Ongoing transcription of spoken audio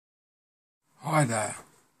Hi there,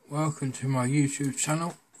 welcome to my YouTube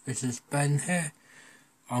channel. This is Ben here.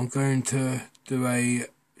 I'm going to do a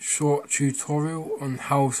short tutorial on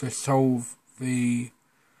how to solve the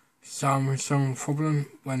Samsung problem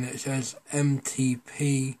when it says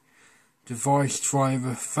MTP device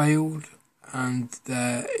driver failed and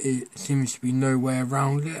there seems to be no way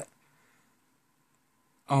around it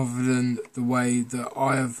other than the way that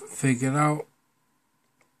I have figured out.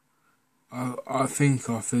 I think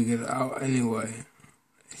I figured it out anyway.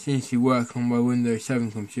 It seems to work on my Windows 7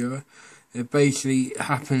 computer. It basically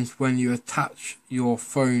happens when you attach your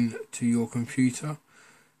phone to your computer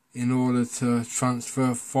in order to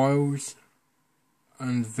transfer files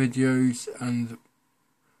and videos and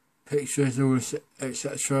pictures,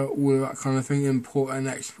 etc. All of that kind of thing, import and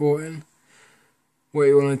exporting. What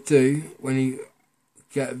you want to do when you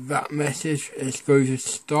get that message is go to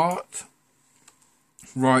Start.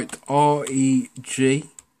 Write Regedit,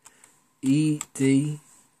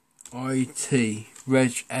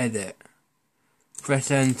 Regedit.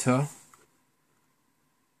 Press enter.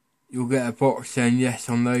 You'll get a box saying yes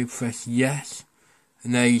or no. Press yes,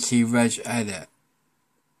 and there you see Regedit.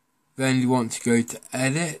 Then you want to go to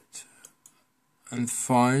edit and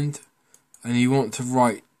find, and you want to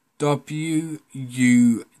write wud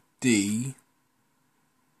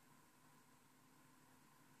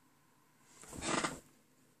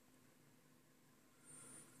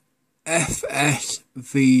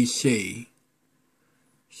wudfsvc,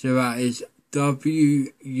 so that is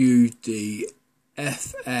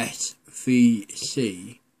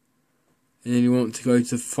wudfsvc, and then you want to go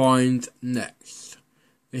to find next.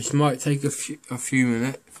 This might take a few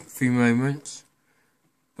moments,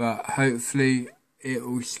 but hopefully it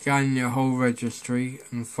will scan your whole registry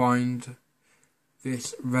and find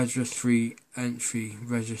this registry entry,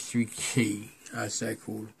 registry key as they're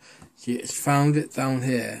called. See, it's found it down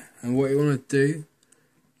here, and what you want to do,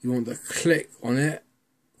 you want to click on it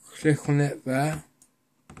there,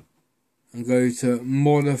 and go to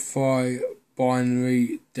modify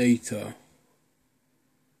binary data.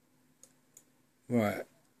 Right.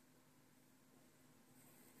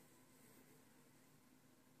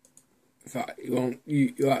 In fact, you don't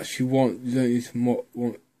need to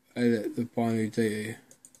edit the binary data.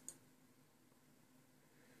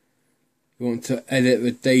 You want to edit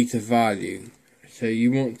the data value, so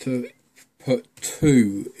you want to put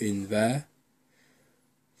 2 in there.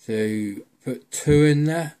 So put 2 in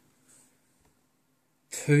there,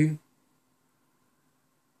 2,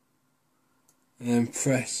 and then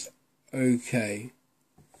press OK.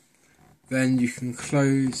 Then you can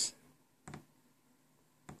close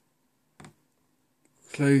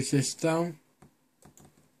this down,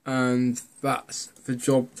 and that's the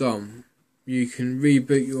job done. You can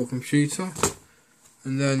reboot your computer,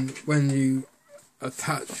 and then when you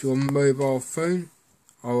attach your mobile phone,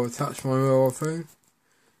 I'll attach my mobile phone,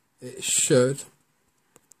 it should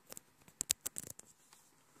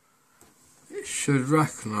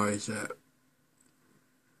recognise it.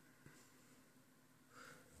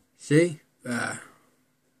 See? There.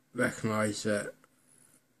 Recognise it.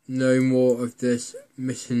 No more of this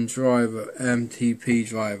missing driver, MTP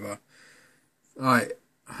driver. Right.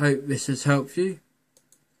 I hope this has helped you.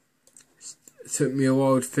 It took me a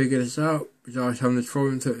while to figure this out because I was having this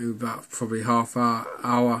problem. It took me about probably half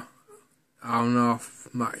hour and a half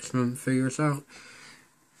maximum to figure this out.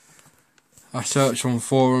 I searched on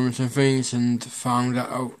forums and things and found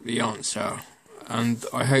out the answer, and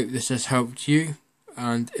I hope this has helped you,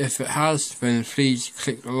 and if it has, then please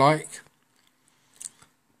click the like.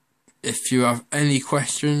 If you have any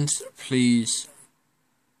questions, please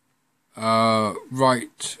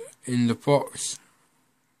write in the box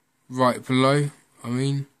right below,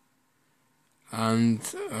 and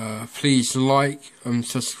please like and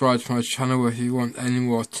subscribe to my channel if you want any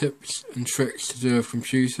more tips and tricks to do with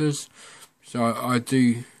computers. So I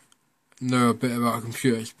do know a bit about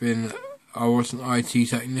computers, I was an IT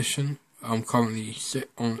technician. I'm currently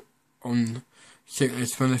on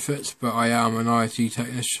sickness benefits, but I am an IT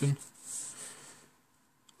technician,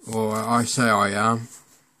 or I say I am,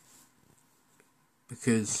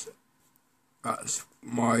 because that's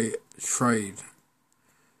my trade,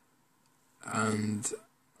 and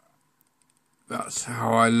that's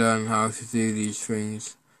how I learn how to do these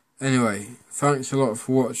things. Anyway, thanks a lot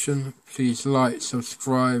for watching. Please like,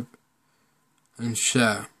 subscribe and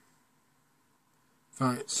share.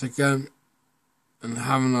 Thanks again, and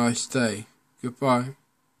have a nice day. Goodbye.